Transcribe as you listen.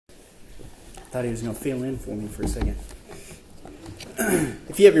Thought he was going to fill in for me for a second.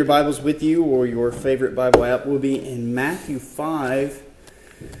 If you have your Bibles with you or your favorite Bible app, we'll be in Matthew 5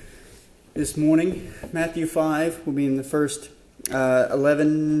 this morning. Matthew 5 will be in the first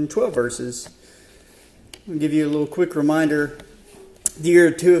 11, 12 verses. I'll give you a little quick reminder. The year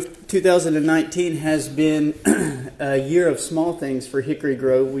 2019 has been a year of small things for Hickory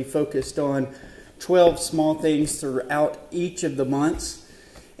Grove. We focused on 12 small things throughout each of the months.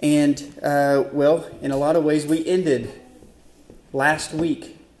 And, in a lot of ways, we ended last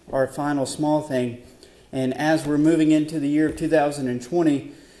week our final small thing. And as we're moving into the year of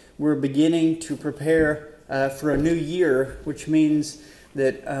 2020, we're beginning to prepare for a new year, which means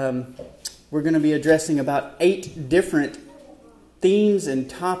that we're going to be addressing about 8 different themes and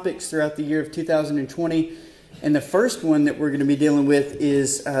topics throughout the year of 2020. And the first one that we're going to be dealing with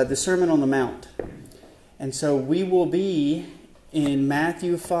is the Sermon on the Mount. And so we will be in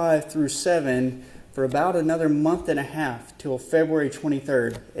Matthew 5 through 7 for about another month and a half till February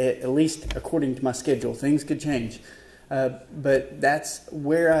 23rd, at least according to my schedule. Things could change. But that's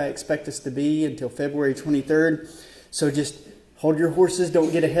where I expect us to be until February 23rd. So just hold your horses,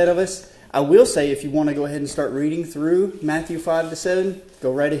 don't get ahead of us. I will say if you want to go ahead and start reading through Matthew 5 to 7,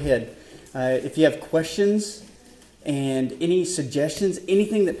 go right ahead. If you have questions and any suggestions,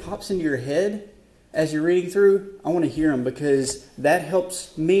 anything that pops into your head as you're reading through, I want to hear them because that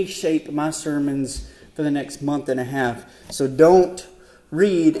helps me shape my sermons for the next month and a half. So don't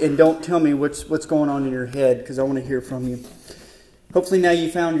read and don't tell me what's going on in your head because I want to hear from you. Hopefully now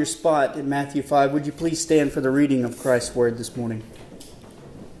you found your spot in Matthew 5. Would you please stand for the reading of Christ's Word this morning?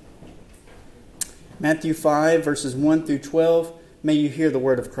 Matthew 5, verses 1 through 12. May you hear the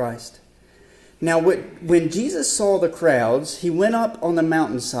word of Christ. Now when Jesus saw the crowds, he went up on the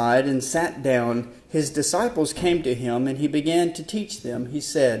mountainside and sat down. His disciples came to him, and he began to teach them. He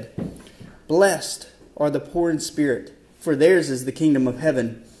said, "Blessed are the poor in spirit, for theirs is the kingdom of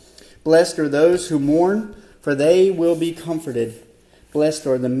heaven. Blessed are those who mourn, for they will be comforted. Blessed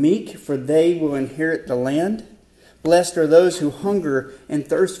are the meek, for they will inherit the land. Blessed are those who hunger and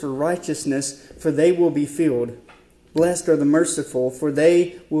thirst for righteousness, for they will be filled. Blessed are the merciful, for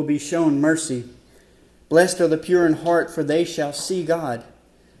they will be shown mercy. Blessed are the pure in heart, for they shall see God.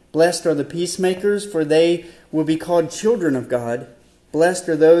 Blessed are the peacemakers, for they will be called children of God. Blessed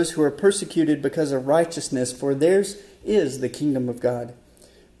are those who are persecuted because of righteousness, for theirs is the kingdom of God.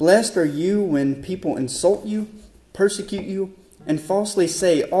 Blessed are you when people insult you, persecute you, and falsely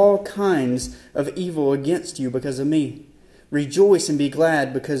say all kinds of evil against you because of me. Rejoice and be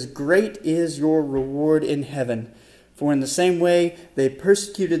glad, because great is your reward in heaven. For in the same way they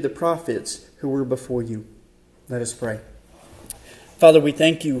persecuted the prophets who were before you." Let us pray. Father, we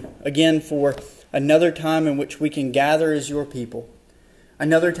thank you again for another time in which we can gather as your people.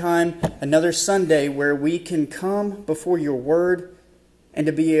 Another time, another Sunday where we can come before your word and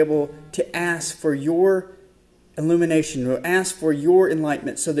to be able to ask for your illumination, or ask for your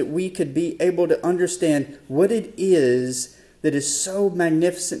enlightenment so that we could be able to understand what it is that is so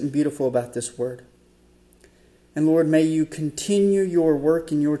magnificent and beautiful about this word. And Lord, may you continue your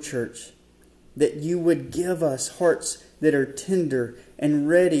work in your church, that you would give us hearts that are tender and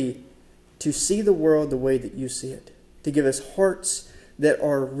ready to see the world the way that you see it, to give us hearts that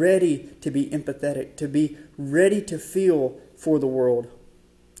are ready to be empathetic, to be ready to feel for the world.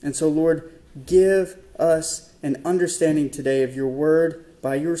 And so, Lord, give us an understanding today of your word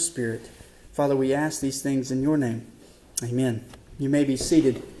by your Spirit. Father, we ask these things in your name. Amen. You may be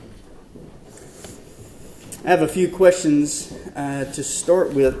seated. I have a few questions to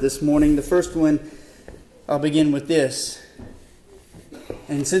start with this morning. The first one, I'll begin with this.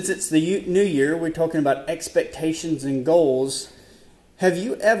 And since it's the new year, we're talking about expectations and goals. Have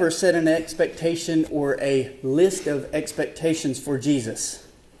you ever set an expectation or a list of expectations for Jesus?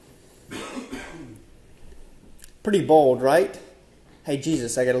 Pretty bold, right? Hey,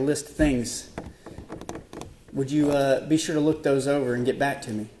 Jesus, I got a list of things. Would you be sure to look those over and get back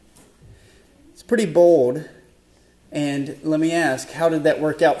to me? It's pretty bold. And let me ask, how did that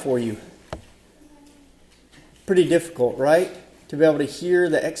work out for you? Pretty difficult, right? To be able to hear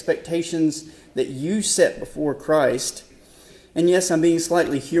the expectations that you set before Christ. And yes, I'm being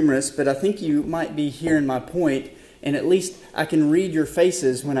slightly humorous, but I think you might be hearing my point. And at least I can read your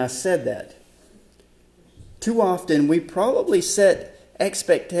faces when I said that. Too often, we probably set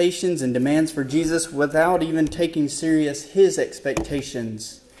expectations and demands for Jesus without even taking serious His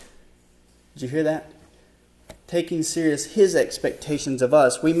expectations. Did you hear that? Taking serious His expectations of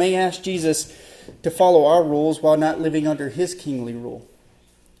us. We may ask Jesus to follow our rules while not living under His kingly rule.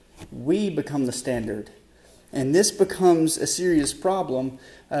 We become the standard. And this becomes a serious problem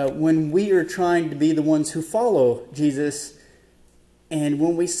when we are trying to be the ones who follow Jesus. And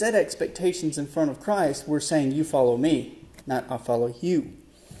when we set expectations in front of Christ, we're saying, you follow me, not I follow you.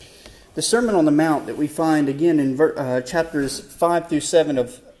 The Sermon on the Mount that we find again in chapters 5 through 7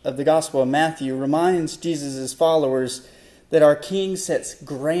 of the Gospel of Matthew reminds Jesus' followers that our King sets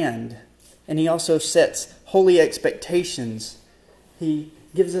grand, and he also sets holy expectations. He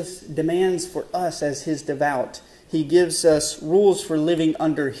gives us demands for us as his devout. He gives us rules for living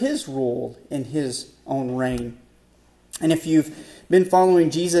under his rule in his own reign. And if you've been following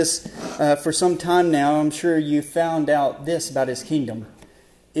Jesus for some time now, I'm sure you found out this about his kingdom.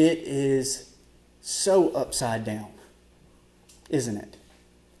 It is so upside down, isn't it?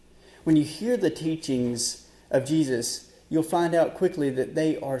 When you hear the teachings of Jesus, you'll find out quickly that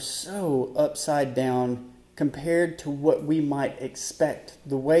they are so upside down compared to what we might expect,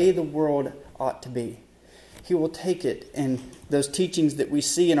 the way the world ought to be. He will take it, and those teachings that we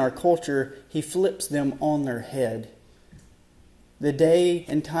see in our culture, he flips them on their head. The day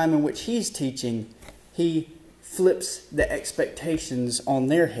and time in which he's teaching, he flips the expectations on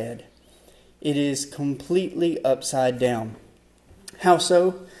their head. It is completely upside down. How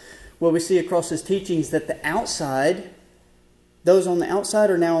so? Well, we see across his teachings that the outside, those on the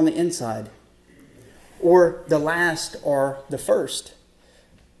outside are now on the inside. Or the last are the first.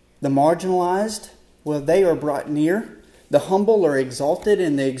 The marginalized, well, they are brought near. The humble are exalted,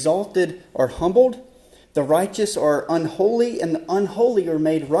 and the exalted are humbled. The righteous are unholy, and the unholy are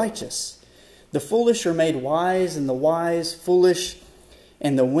made righteous. The foolish are made wise, and the wise foolish.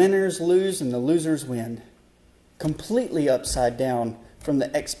 And the winners lose, and the losers win. Completely upside down from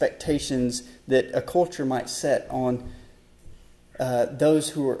the expectations that a culture might set on those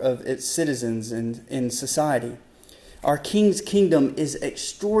who are of its citizens in society. Our King's kingdom is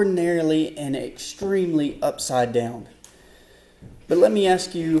extraordinarily and extremely upside down. But let me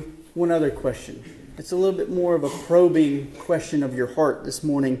ask you one other question. It's a little bit more of a probing question of your heart this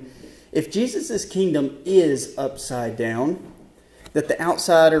morning. If Jesus' kingdom is upside down, that the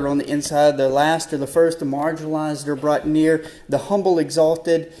outside are on the inside, the last are the first, the marginalized are brought near, the humble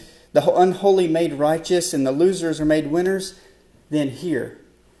exalted, the unholy made righteous, and the losers are made winners, then here,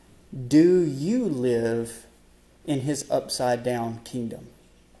 do you live in his upside down kingdom?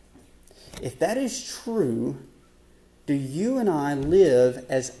 If that is true, do you and I live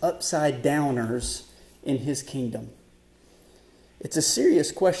as upside downers in his kingdom? It's a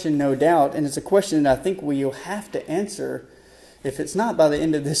serious question, no doubt, and it's a question that I think we'll have to answer, if it's not by the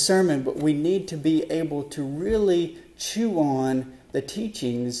end of this sermon, but we need to be able to really chew on the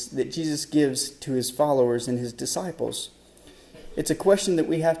teachings that Jesus gives to his followers and his disciples. It's a question that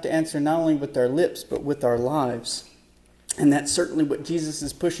we have to answer not only with our lips, but with our lives. And that's certainly what Jesus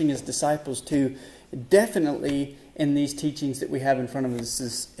is pushing his disciples to, definitely in these teachings that we have in front of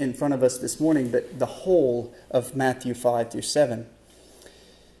us this morning, but the whole of Matthew 5 through 7.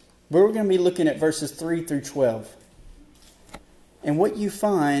 We're going to be looking at verses 3 through 12. And what you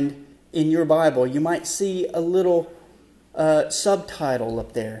find in your Bible, you might see a little subtitle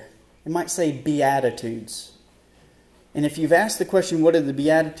up there. It might say Beatitudes. And if you've asked the question, what do the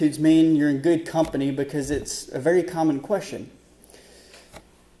Beatitudes mean, you're in good company, because it's a very common question.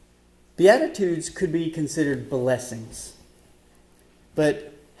 Beatitudes could be considered blessings.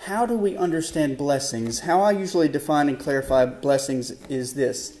 But how do we understand blessings? How I usually define and clarify blessings is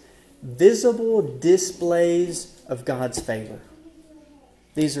this: visible displays of God's favor.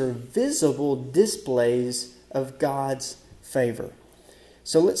 These are visible displays of God's favor.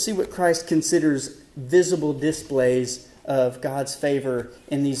 So let's see what Christ considers visible displays of God's favor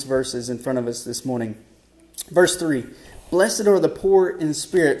in these verses in front of us this morning. Verse 3, "Blessed are the poor in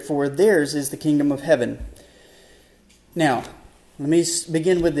spirit, for theirs is the kingdom of heaven." Now, let me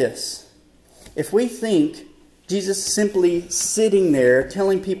begin with this. If we think Jesus simply sitting there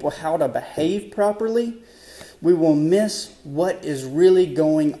telling people how to behave properly, we will miss what is really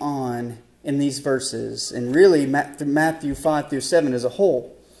going on in these verses, and really Matthew 5 through 7 as a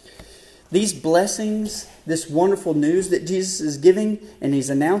whole. These blessings, this wonderful news that Jesus is giving and he's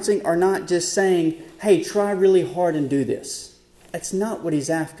announcing, are not just saying, hey, try really hard and do this. That's not what he's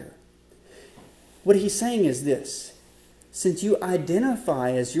after. What he's saying is this: since you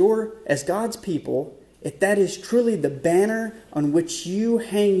identify as God's people, if that is truly the banner on which you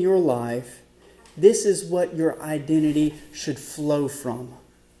hang your life, this is what your identity should flow from.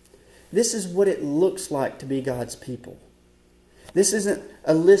 This is what it looks like to be God's people. This isn't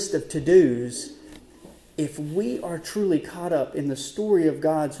a list of to-dos. If we are truly caught up in the story of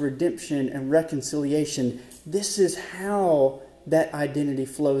God's redemption and reconciliation, this is how that identity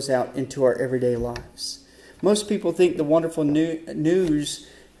flows out into our everyday lives. Most people think the wonderful news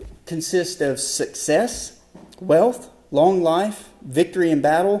consists of success, wealth, long life, victory in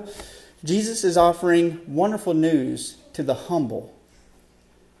battle. Jesus is offering wonderful news to the humble,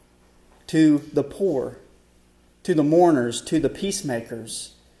 to the poor, to the mourners, to the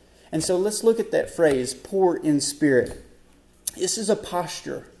peacemakers. And so let's look at that phrase, poor in spirit. This is a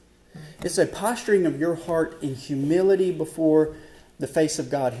posture. It's a posturing of your heart in humility before the face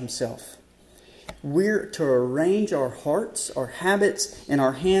of God Himself. We're to arrange our hearts, our habits, and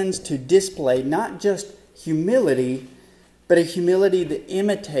our hands to display not just humility, but a humility that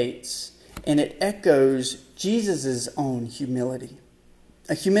imitates and it echoes Jesus' own humility.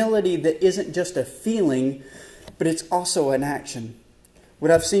 A humility that isn't just a feeling, but it's also an action.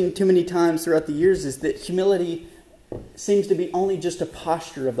 What I've seen too many times throughout the years is that humility seems to be only just a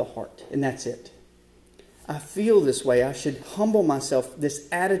posture of the heart, and that's it. I feel this way. I should humble myself. This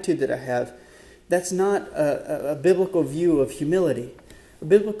attitude that I have, that's not a biblical view of humility. A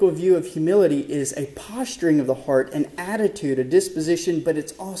biblical view of humility is a posturing of the heart, an attitude, a disposition, but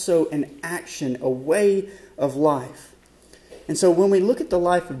it's also an action, a way of life. And so when we look at the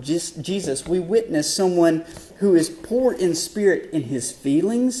life of Jesus, we witness someone who is poor in spirit in his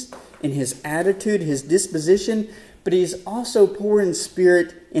feelings, in his attitude, his disposition, but he is also poor in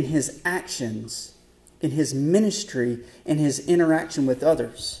spirit in his actions, in his ministry, in his interaction with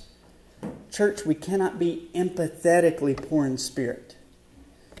others. Church, we cannot be empathetically poor in spirit,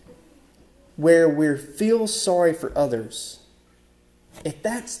 where we feel sorry for others. If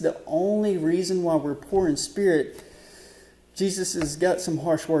that's the only reason why we're poor in spirit, Jesus has got some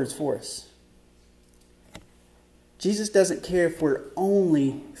harsh words for us. Jesus doesn't care if we're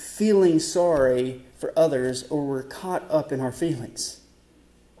only feeling sorry for others or we're caught up in our feelings.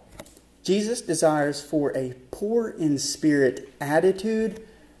 Jesus desires for a poor in spirit attitude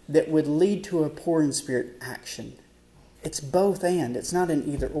that would lead to a poor in spirit action. It's both and. It's not an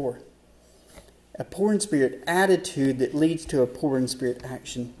either or. A poor in spirit attitude that leads to a poor in spirit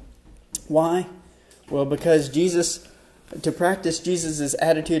action. Why? Well, because to practice Jesus'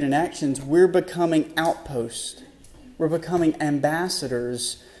 attitude and actions, we're becoming outposts. We're becoming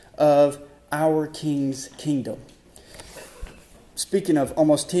ambassadors of our King's kingdom. Speaking of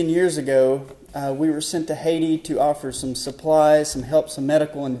almost 10 years ago, we were sent to Haiti to offer some supplies, some help, some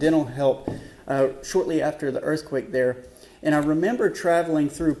medical and dental help shortly after the earthquake there. And I remember traveling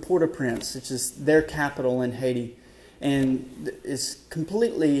through Port-au-Prince, which is their capital in Haiti, and it's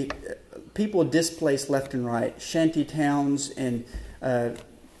completely people displaced left and right, shanty towns and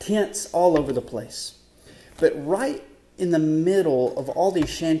tents all over the place. But right in the middle of all these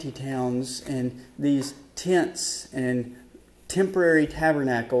shanty towns and these tents and temporary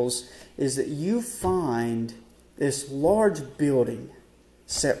tabernacles is that you find this large building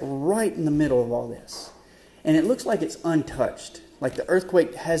set right in the middle of all this. And it looks like it's untouched. Like the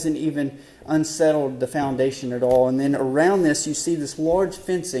earthquake hasn't even unsettled the foundation at all. And then around this you see this large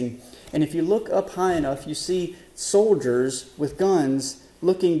fencing. And if you look up high enough, you see soldiers with guns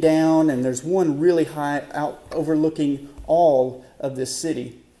looking down. And there's one really high out overlooking all of this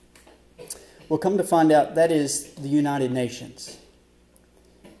city. Well, come to find out, that is the United Nations.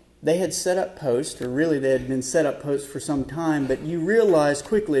 They had set up posts, or really they had been set up posts for some time. But you realize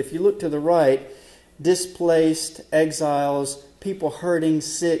quickly, if you look to the right, displaced, exiles, people hurting,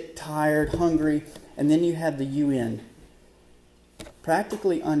 sick, tired, hungry, and then you have the UN,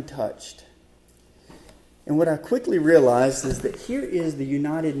 practically untouched. And what I quickly realized is that here is the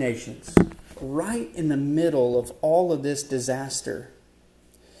United Nations, right in the middle of all of this disaster.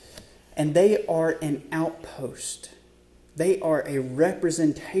 And they are an outpost. They are a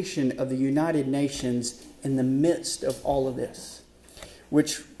representation of the United Nations in the midst of all of this,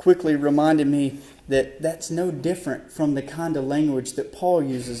 which quickly reminded me that that's no different from the kind of language that Paul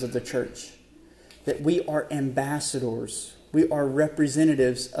uses of the church. That we are ambassadors. We are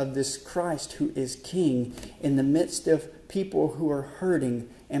representatives of this Christ who is King in the midst of people who are hurting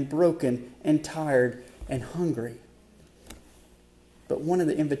and broken and tired and hungry. But one of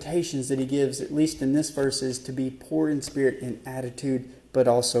the invitations that he gives, at least in this verse, is to be poor in spirit in attitude, but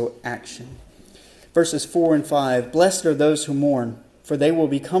also action. Verses 4 and 5, Blessed are those who mourn, for they will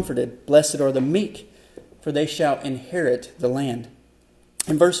be comforted. Blessed are the meek, for they shall inherit the land.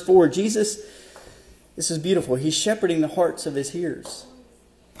 In verse 4, Jesus, this is beautiful, he's shepherding the hearts of his hearers.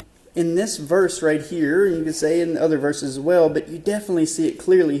 In this verse right here, you could say in other verses as well, but you definitely see it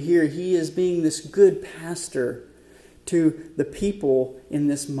clearly here, he is being this good pastor to the people in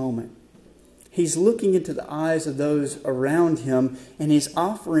this moment. He's looking into the eyes of those around him, and he's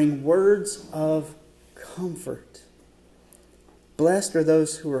offering words of comfort. Blessed are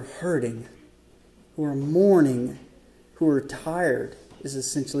those who are hurting. who are mourning, who are tired, is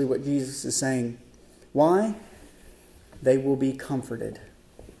essentially what Jesus is saying. Why? They will be comforted.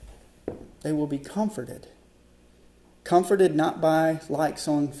 They will be comforted. Comforted not by likes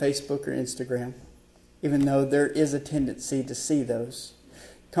on Facebook or Instagram, even though there is a tendency to see those.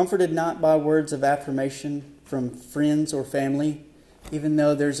 Comforted not by words of affirmation from friends or family, even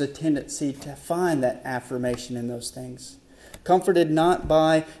though there's a tendency to find that affirmation in those things. Comforted not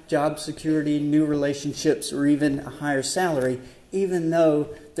by job security, new relationships, or even a higher salary, even though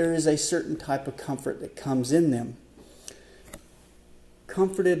there is a certain type of comfort that comes in them.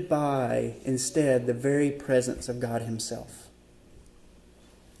 Comforted by, instead, the very presence of God Himself.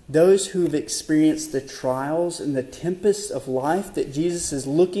 Those who've experienced the trials and the tempests of life that Jesus is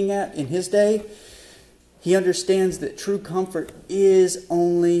looking at in His day, He understands that true comfort is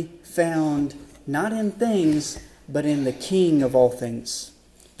only found not in things, but in the King of all things.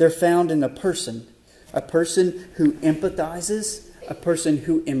 They're found in a person who empathizes, a person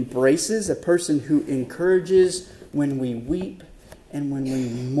who embraces, a person who encourages when we weep and when we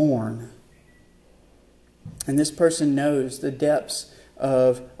mourn. And this person knows the depths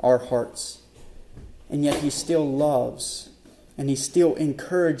of our hearts. And yet He still loves, and He still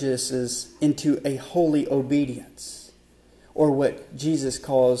encourages us into a holy obedience, or what Jesus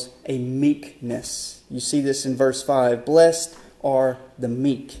calls a meekness. You see this in verse 5. Blessed are the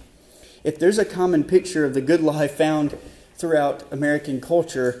meek. If there's a common picture of the good life found throughout American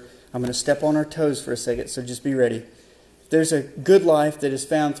culture, I'm going to step on our toes for a second, so just be ready. If there's a good life that is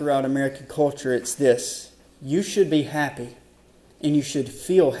found throughout American culture, it's this. You should be happy, and you should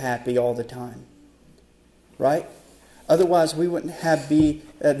feel happy all the time. Right? Otherwise, we wouldn't have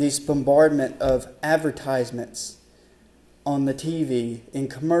this bombardment of advertisements on the TV, in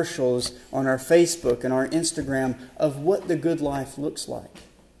commercials, on our Facebook and our Instagram of what the good life looks like.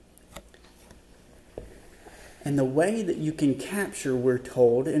 And the way that you can capture, we're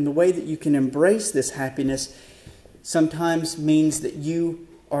told, and the way that you can embrace this happiness sometimes means that you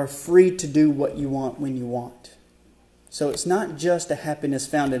are free to do what you want when you want. So it's not just a happiness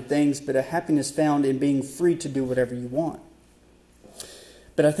found in things, but a happiness found in being free to do whatever you want.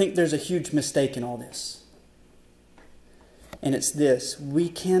 But I think there's a huge mistake in all this. And it's this. We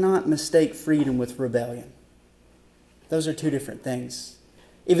cannot mistake freedom with rebellion. Those are two different things.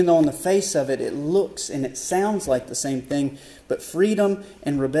 Even though on the face of it, it looks and it sounds like the same thing, but freedom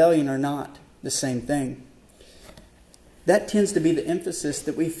and rebellion are not the same thing. That tends to be the emphasis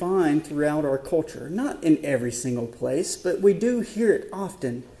that we find throughout our culture. Not in every single place, but we do hear it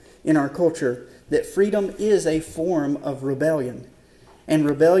often in our culture that freedom is a form of rebellion. And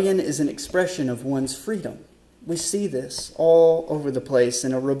rebellion is an expression of one's freedom. We see this all over the place.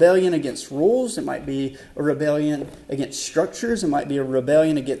 In a rebellion against rules, it might be a rebellion against structures, it might be a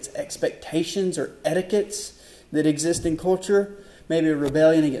rebellion against expectations or etiquettes that exist in culture. Maybe a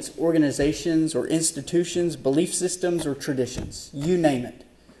rebellion against organizations or institutions, belief systems or traditions. You name it.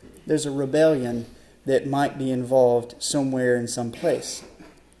 There's a rebellion that might be involved somewhere in some place.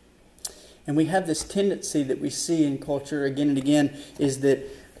 And we have this tendency that we see in culture again and again is that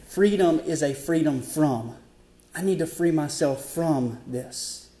freedom is a freedom from. I need to free myself from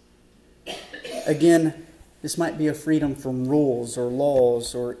this. Again, this might be a freedom from rules or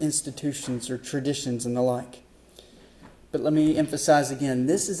laws or institutions or traditions and the like. But let me emphasize again,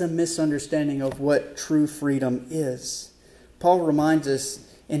 this is a misunderstanding of what true freedom is. Paul reminds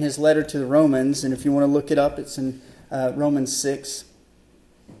us in his letter to the Romans, and if you want to look it up, it's in Romans 6.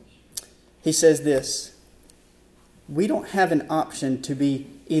 He says this, we don't have an option to be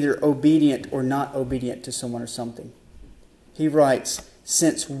either obedient or not obedient to someone or something. He writes,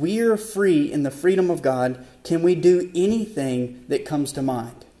 since we are free in the freedom of God, can we do anything that comes to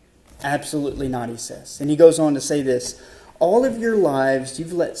mind? Absolutely not, he says. And he goes on to say this, all of your lives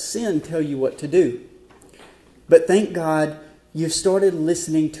you've let sin tell you what to do. But thank God you've started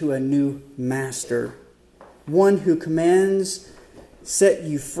listening to a new master, one who commands set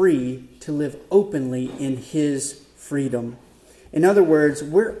you free to live openly in His freedom. In other words,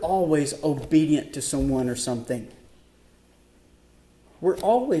 we're always obedient to someone or something. We're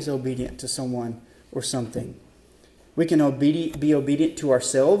always obedient to someone or something. We can be obedient to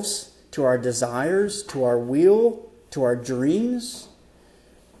ourselves, to our desires, to our will, to our dreams.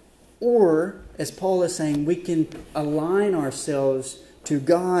 Or, as Paul is saying, we can align ourselves to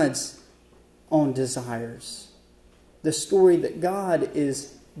God's own desires. The story that God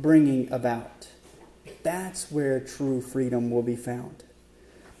is bringing about. That's where true freedom will be found.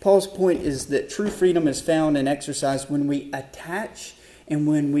 Paul's point is that true freedom is found and exercised when we attach and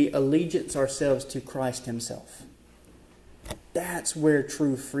when we allegiance ourselves to Christ Himself. That's where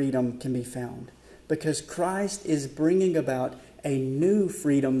true freedom can be found. because Christ is bringing about a new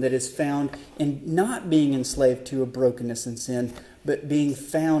freedom that is found in not being enslaved to a brokenness and sin, but being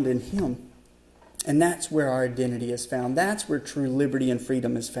found in Him. And that's where our identity is found. That's where true liberty and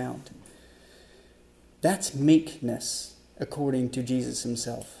freedom is found. That's meekness, according to Jesus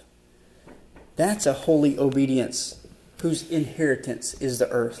Himself. That's a holy obedience whose inheritance is the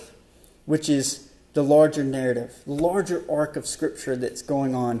earth, which is the larger narrative, the larger arc of Scripture that's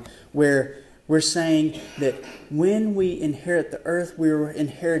going on, where we're saying that when we inherit the earth, we're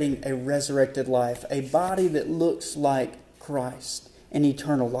inheriting a resurrected life, a body that looks like Christ, an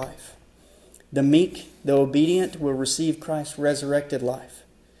eternal life. The meek, the obedient will receive Christ's resurrected life,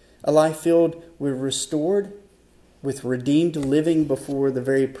 a life filled with restored, with redeemed living before the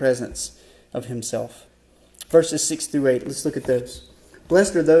very presence of Himself. Verses 6 through 8, let's look at those.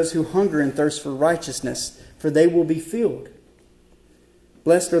 Blessed are those who hunger and thirst for righteousness, for they will be filled.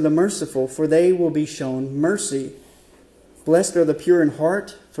 Blessed are the merciful, for they will be shown mercy. Blessed are the pure in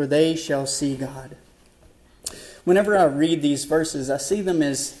heart, for they shall see God. Whenever I read these verses, I see them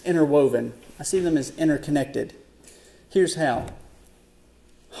as interwoven. I see them as interconnected. Here's how.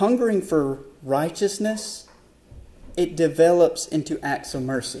 Hungering for righteousness, it develops into acts of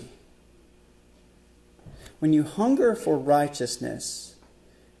mercy. When you hunger for righteousness,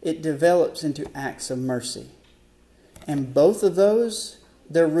 it develops into acts of mercy. And both of those,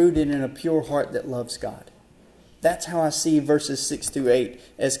 they're rooted in a pure heart that loves God. That's how I see verses 6 through 8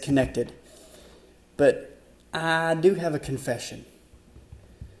 as connected. But I do have a confession.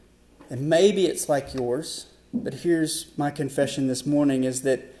 And maybe it's like yours, but here's my confession this morning is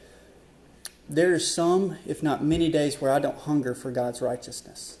that there are some, if not many days, where I don't hunger for God's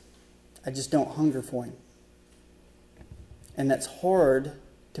righteousness. I just don't hunger for Him. And that's hard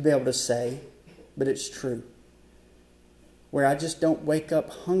to be able to say, but it's true. Where I just don't wake up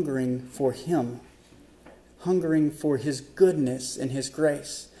hungering for Him, hungering for His goodness and His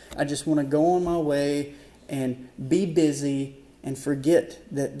grace. I just want to go on my way and be busy and forget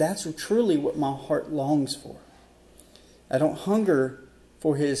that that's truly what my heart longs for. I don't hunger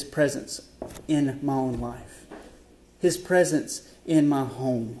for His presence in my own life, His presence in my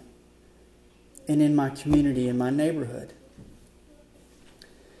home, and in my community, in my neighborhood.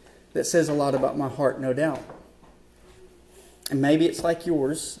 That says a lot about my heart, no doubt. And maybe it's like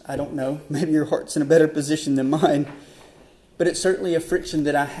yours. I don't know. Maybe your heart's in a better position than mine. But it's certainly a friction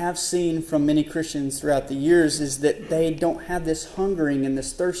that I have seen from many Christians throughout the years is that they don't have this hungering and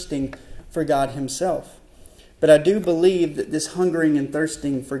this thirsting for God Himself. But I do believe that this hungering and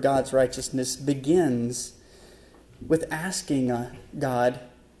thirsting for God's righteousness begins with asking God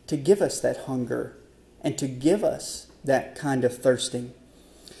to give us that hunger and to give us that kind of thirsting.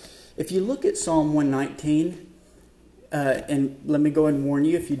 If you look at Psalm 119, and let me go ahead and warn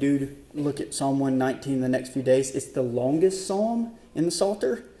you, if you do look at Psalm 119 the next few days, it's the longest psalm in the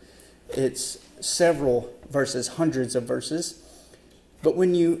Psalter. It's several verses, hundreds of verses. But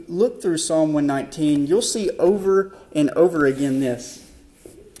when you look through Psalm 119, you'll see over and over again this.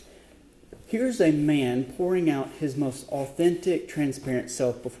 Here's a man pouring out his most authentic, transparent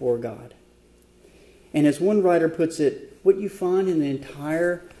self before God. And as one writer puts it, what you find in the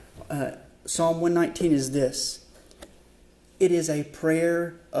entire Psalm 119 is this. It is a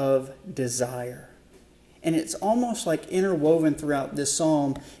prayer of desire. And it's almost like interwoven throughout this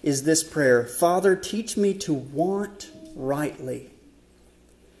psalm is this prayer. Father, teach me to want rightly.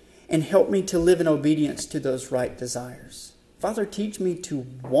 And help me to live in obedience to those right desires. Father, teach me to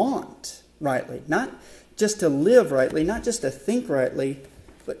want rightly. Not just to live rightly, not just to think rightly,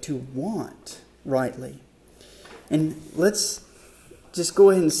 but to want rightly. And let's just go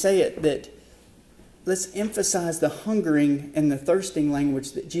ahead and say it, that let's emphasize the hungering and the thirsting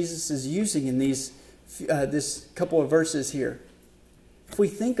language that Jesus is using in this couple of verses here. If we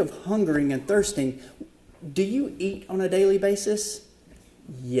think of hungering and thirsting, do you eat on a daily basis?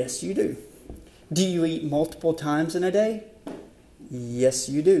 Yes, you do. Do you eat multiple times in a day? Yes,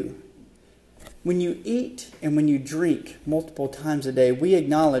 you do. When you eat and when you drink multiple times a day, we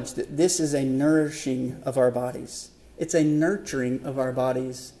acknowledge that this is a nourishing of our bodies. It's a nurturing of our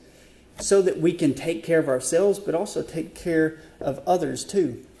bodies so that we can take care of ourselves, but also take care of others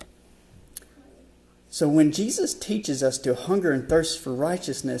too. So when Jesus teaches us to hunger and thirst for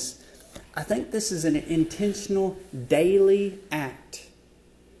righteousness, I think this is an intentional daily act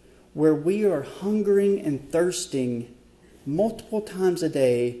where we are hungering and thirsting multiple times a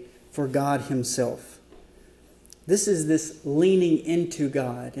day for God Himself. This is this leaning into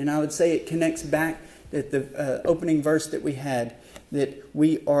God. And I would say it connects back at the opening verse that we had, that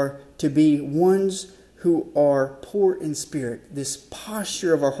we are to be ones who are poor in spirit, this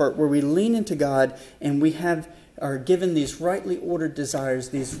posture of our heart where we lean into God and we are given these rightly ordered desires,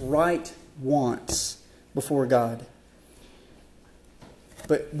 these right wants before God.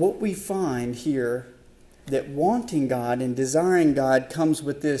 But what we find here, that wanting God and desiring God comes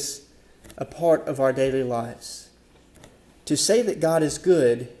with this, a part of our daily lives. To say that God is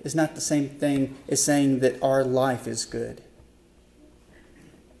good is not the same thing as saying that our life is good.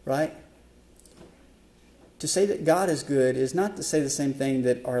 Right? To say that God is good is not to say the same thing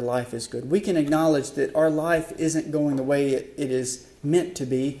that our life is good. We can acknowledge that our life isn't going the way it is meant to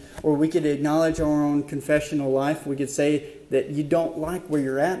be, or we could acknowledge our own confessional life. We could say that you don't like where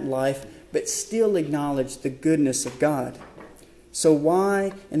you're at in life, but still acknowledge the goodness of God. So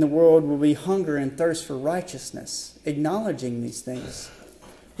why in the world will we hunger and thirst for righteousness, acknowledging these things?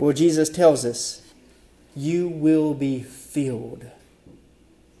 Well, Jesus tells us, you will be filled.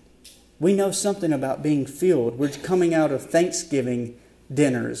 We know something about being filled. We're coming out of Thanksgiving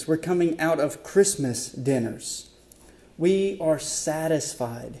dinners. We're coming out of Christmas dinners. We are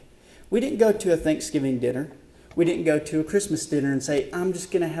satisfied. We didn't go to a Thanksgiving dinner. We didn't go to a Christmas dinner and say, I'm just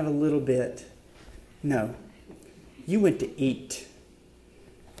going to have a little bit. No. You went to eat.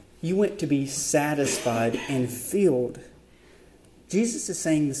 You went to be satisfied and filled. Jesus is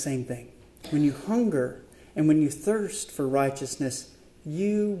saying the same thing. When you hunger and when you thirst for righteousness,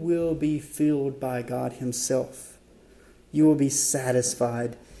 you will be filled by God Himself. You will be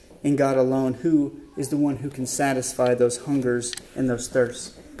satisfied in God alone, who is the one who can satisfy those hungers and those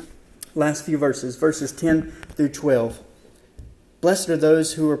thirsts. Last few verses 10 through 12. Blessed are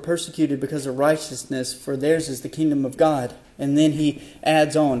those who are persecuted because of righteousness, for theirs is the kingdom of God. And then he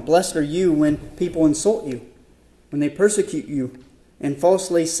adds on, blessed are you when people insult you, when they persecute you, and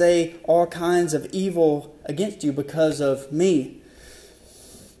falsely say all kinds of evil against you because of me.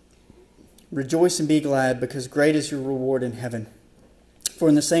 Rejoice and be glad, because great is your reward in heaven. For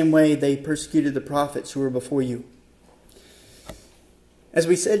in the same way they persecuted the prophets who were before you. As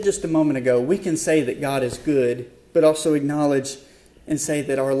we said just a moment ago, we can say that God is good, but also acknowledge and say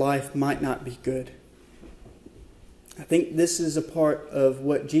that our life might not be good. I think this is a part of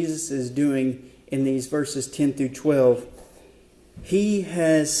what Jesus is doing in these verses 10 through 12. He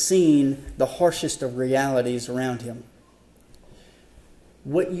has seen the harshest of realities around him.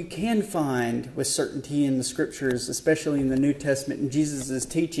 What you can find with certainty in the Scriptures, especially in the New Testament and Jesus'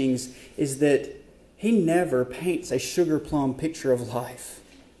 teachings, is that He never paints a sugar plum picture of life.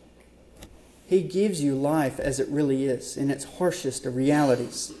 He gives you life as it really is, in its harshest of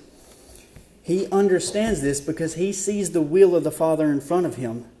realities. He understands this because He sees the will of the Father in front of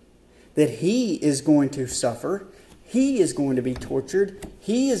Him, that He is going to suffer, He is going to be tortured,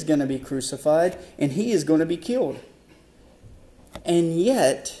 He is going to be crucified, and He is going to be killed. And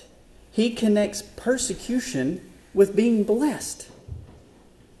yet, He connects persecution with being blessed.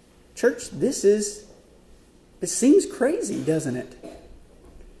 Church, it seems crazy, doesn't it?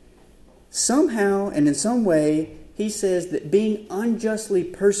 Somehow and in some way, He says that being unjustly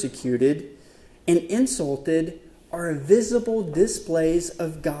persecuted and insulted are visible displays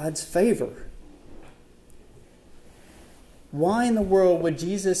of God's favor. Why in the world would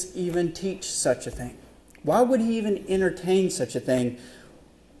Jesus even teach such a thing? Why would He even entertain such a thing?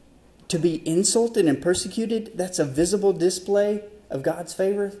 To be insulted and persecuted, that's a visible display of God's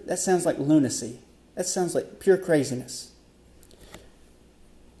favor? That sounds like lunacy. That sounds like pure craziness.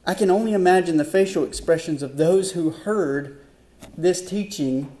 I can only imagine the facial expressions of those who heard this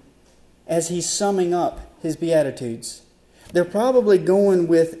teaching as He's summing up His Beatitudes. They're probably going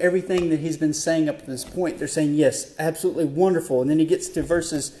with everything that He's been saying up to this point. They're saying, yes, absolutely wonderful. And then He gets to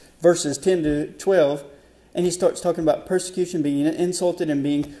verses 10 to 12, and He starts talking about persecution, being insulted,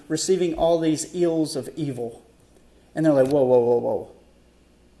 and receiving all these ills of evil. And they're like, whoa.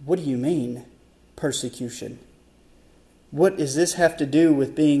 What do you mean, persecution? What does this have to do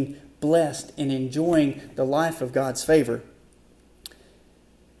with being blessed and enjoying the life of God's favor?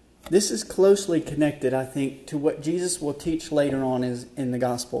 This is closely connected, I think, to what Jesus will teach later on in the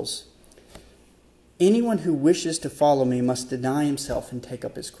Gospels. Anyone who wishes to follow me must deny himself and take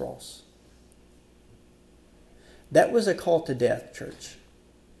up his cross. That was a call to death, church.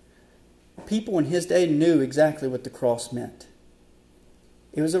 People in His day knew exactly what the cross meant.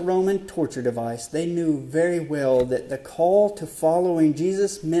 It was a Roman torture device. They knew very well that the call to following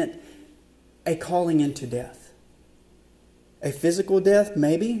Jesus meant a calling into death. A physical death,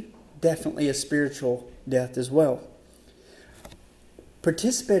 maybe. Definitely a spiritual death as well.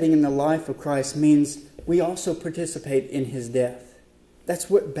 Participating in the life of Christ means we also participate in His death. That's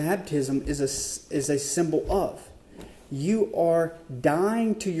what baptism is a symbol of. you are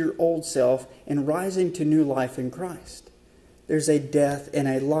dying to your old self and rising to new life in Christ. There's a death and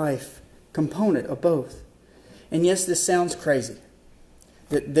a life component of both. And yes, this sounds crazy,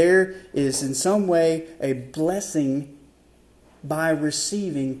 that there is in some way a blessing by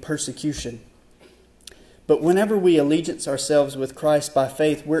receiving persecution. But whenever we allegiance ourselves with Christ by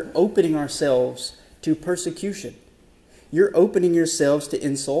faith, we're opening ourselves to persecution. You're opening yourselves to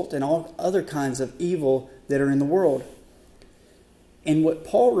insult and all other kinds of evil that are in the world. And what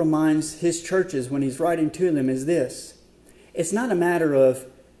Paul reminds his churches when he's writing to them is this. It's not a matter of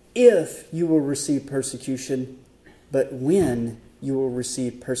if you will receive persecution, but when you will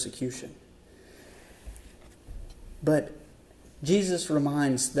receive persecution. But Jesus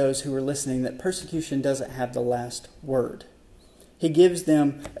reminds those who are listening that persecution doesn't have the last word. He gives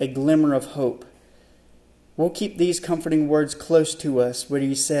them a glimmer of hope. We'll keep these comforting words close to us where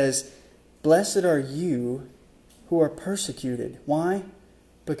he says, "Blessed are you who are persecuted." Why?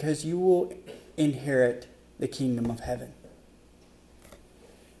 Because you will inherit the kingdom of heaven.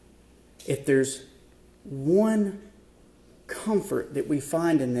 If there's one comfort that we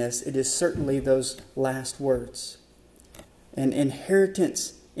find in this, it is certainly those last words. An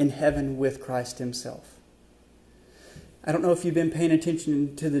inheritance in heaven with Christ himself. I don't know if you've been paying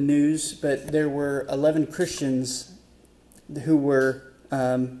attention to the news, but there were 11 Christians who were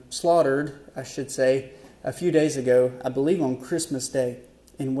slaughtered, I should say, a few days ago, I believe on Christmas Day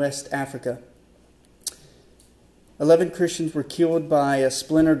in West Africa. 11 Christians were killed by a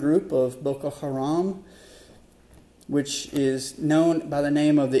splinter group of Boko Haram, which is known by the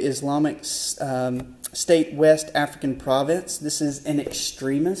name of the Islamic State West African Province. This is an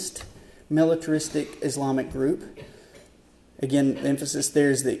extremist, militaristic Islamic group. Again, the emphasis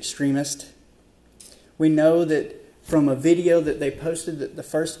there is the extremist. We know that from a video that they posted that the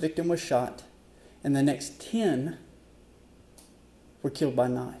first victim was shot, and the next 10 were killed by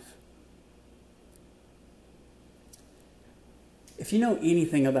knife. If you know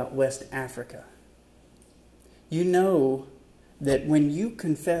anything about West Africa, you know that when you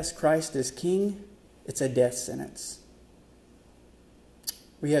confess Christ as King, it's a death sentence.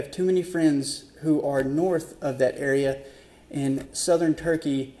 We have too many friends who are north of that area in southern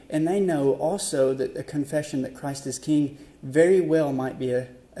Turkey, and they know also that the confession that Christ is King very well might be a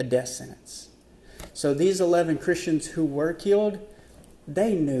death sentence. So these 11 Christians who were killed,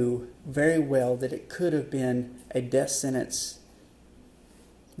 they knew very well that it could have been a death sentence.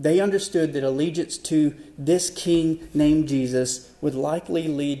 They understood that allegiance to this king named Jesus would likely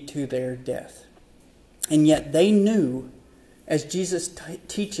lead to their death. And yet they knew, as Jesus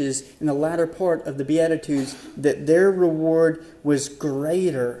teaches in the latter part of the Beatitudes, that their reward was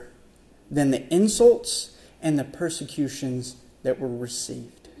greater than the insults and the persecutions that were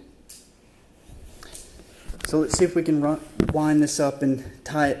received. So let's see if we can wind this up and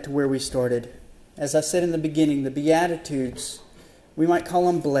tie it to where we started. As I said in the beginning, the Beatitudes, we might call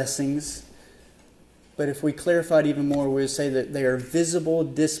them blessings, but if we clarify it even more, we would say that they are visible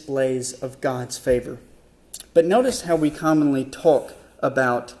displays of God's favor. But notice how we commonly talk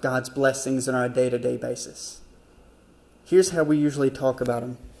about God's blessings on our day-to-day basis. Here's how we usually talk about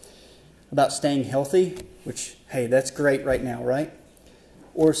them. About staying healthy, which, hey, that's great right now, right?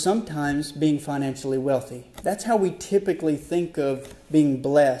 Or sometimes being financially wealthy. That's how we typically think of being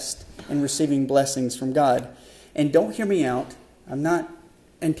blessed and receiving blessings from God. And don't hear me out. I'm not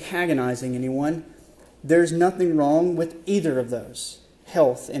antagonizing anyone. There's nothing wrong with either of those,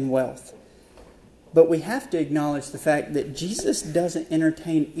 health and wealth. But we have to acknowledge the fact that Jesus doesn't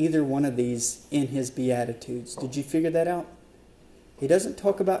entertain either one of these in his Beatitudes. Did you figure that out? He doesn't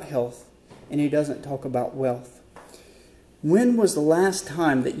talk about health, and he doesn't talk about wealth. When was the last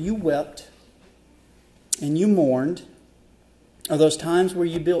time that you wept and you mourned? Are those times where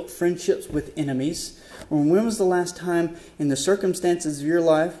you built friendships with enemies? Or when was the last time in the circumstances of your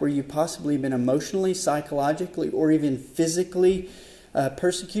life where you've possibly been emotionally, psychologically, or even physically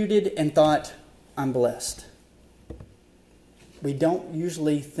persecuted and thought, I'm blessed? We don't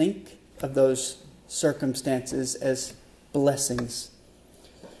usually think of those circumstances as blessings.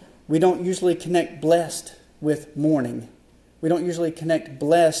 We don't usually connect blessed with mourning. We don't usually connect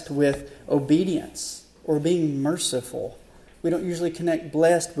blessed with obedience or being merciful. We don't usually connect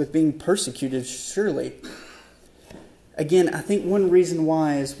blessed with being persecuted, surely. Again, I think one reason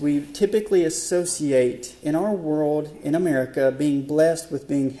why is we typically associate in our world, in America, being blessed with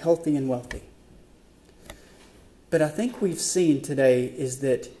being healthy and wealthy. But I think we've seen today is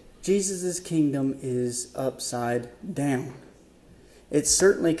that Jesus' kingdom is upside down. It's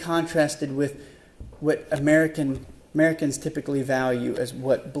certainly contrasted with what Americans typically value as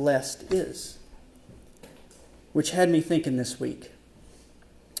what blessed is. which had me thinking this week.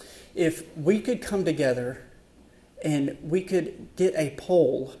 If we could come together and we could get a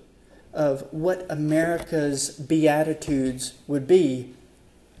poll of what America's Beatitudes would be,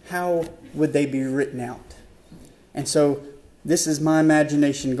 how would they be written out? And so this is my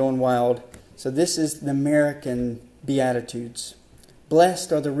imagination going wild. So this is the American Beatitudes.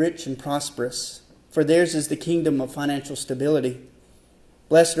 Blessed are the rich and prosperous, for theirs is the kingdom of financial stability.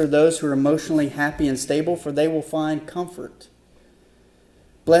 Blessed are those who are emotionally happy and stable, for they will find comfort.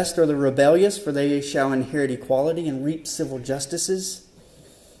 Blessed are the rebellious, for they shall inherit equality and reap civil justices.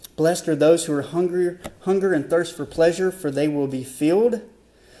 Blessed are those who are hunger and thirst for pleasure, for they will be filled.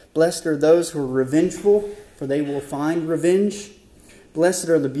 Blessed are those who are revengeful, for they will find revenge. Blessed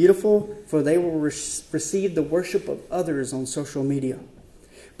are the beautiful, for they will receive the worship of others on social media.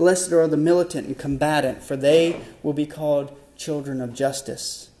 Blessed are the militant and combatant, for they will be called children of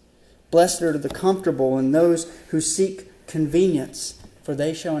justice. Blessed are the comfortable and those who seek convenience, for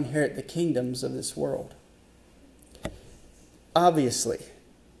they shall inherit the kingdoms of this world. Obviously,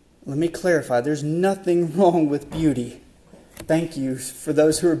 let me clarify, there's nothing wrong with beauty. Thank you for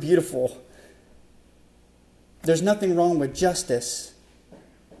those who are beautiful. There's nothing wrong with justice.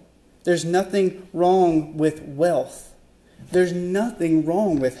 There's nothing wrong with wealth. There's nothing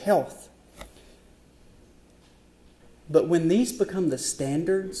wrong with health. But when these become the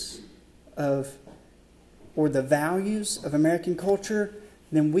standards of, or the values of American culture,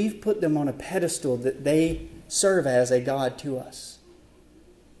 then we've put them on a pedestal that they serve as a God to us.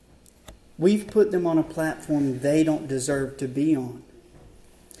 We've put them on a platform they don't deserve to be on.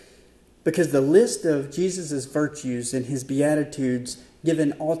 Because the list of Jesus' virtues and his Beatitudes give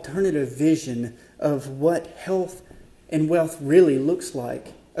an alternative vision of what health and wealth really looks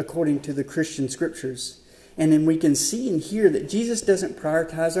like according to the Christian scriptures. And then we can see and hear that Jesus doesn't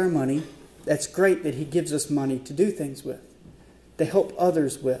prioritize our money. That's great that he gives us money to do things with, to help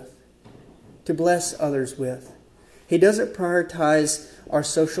others with, to bless others with. He doesn't prioritize our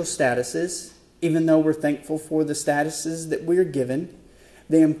social statuses, even though we're thankful for the statuses that we're given,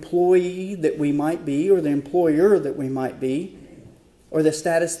 the employee that we might be, or the employer that we might be, or the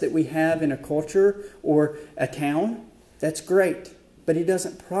status that we have in a culture or a town. That's great, but he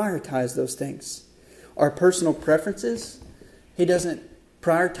doesn't prioritize those things. Our personal preferences, he doesn't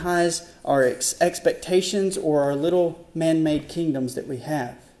prioritize our expectations or our little man-made kingdoms that we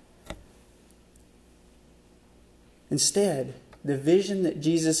have. Instead, the vision that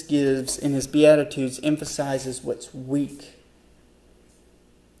Jesus gives in his Beatitudes emphasizes what's weak,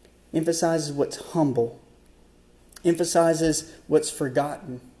 emphasizes what's humble, emphasizes what's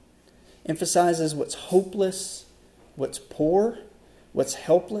forgotten, emphasizes what's hopeless, what's poor, what's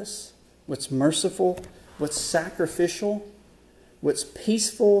helpless, what's merciful, what's sacrificial, what's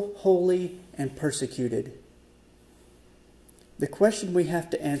peaceful, holy, and persecuted. The question we have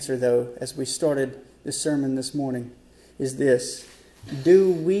to answer, though, as we started the sermon this morning, is this: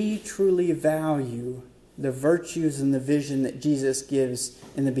 do we truly value the virtues and the vision that Jesus gives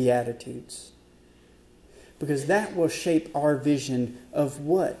in the Beatitudes? Because that will shape our vision of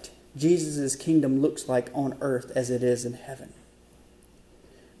what Jesus' kingdom looks like on earth as it is in heaven.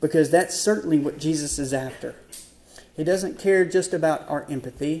 Because that's certainly what Jesus is after. He doesn't care just about our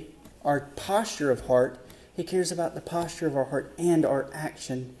empathy, our posture of heart. He cares about the posture of our heart and our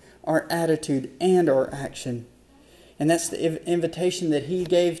action, our attitude and our action. And that's the invitation that he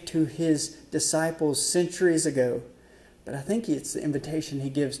gave to his disciples centuries ago. But I think it's the invitation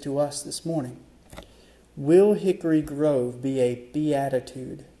he gives to us this morning. Will Hickory Grove be a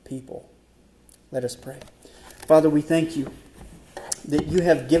beatitude people? Let us pray. Father, we thank you that you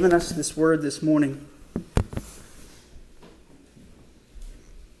have given us this word this morning.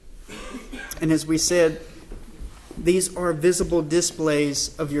 And as we said, these are visible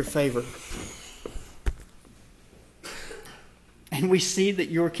displays of your favor. And we see that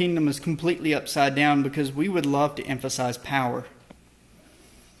your kingdom is completely upside down because we would love to emphasize power.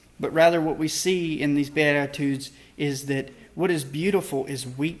 But rather what we see in these Beatitudes is that what is beautiful is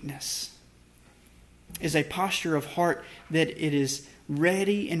weakness, is a posture of heart that it is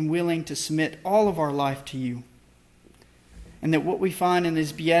ready and willing to submit all of our life to you. And that what we find in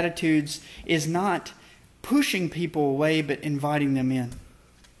these Beatitudes is not pushing people away, but inviting them in.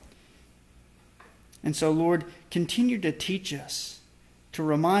 And so, Lord, continue to teach us, to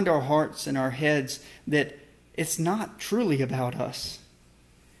remind our hearts and our heads that it's not truly about us,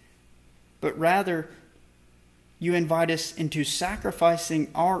 but rather you invite us into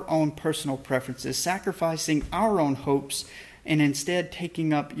sacrificing our own personal preferences, sacrificing our own hopes, and instead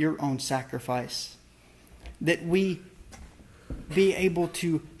taking up your own sacrifice. That we be able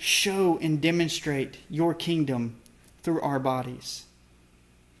to show and demonstrate your kingdom through our bodies.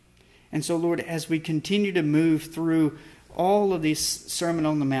 And so, Lord, as we continue to move through all of these Sermon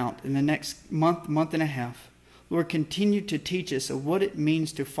on the Mount in the next month and a half, Lord, continue to teach us of what it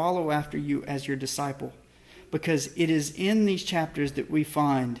means to follow after you as your disciple. Because it is in these chapters that we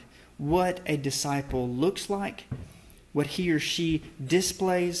find what a disciple looks like, what he or she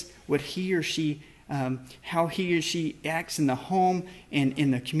displays, what he or she, how he or she acts in the home and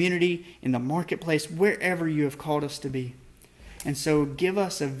in the community, in the marketplace, wherever you have called us to be. And so give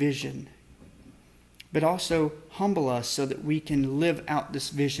us a vision, but also humble us so that we can live out this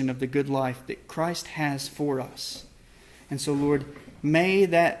vision of the good life that Christ has for us. And so, Lord, may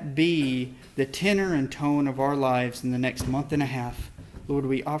that be the tenor and tone of our lives in the next month and a half. Lord,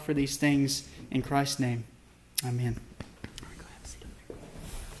 we offer these things in Christ's name. Amen.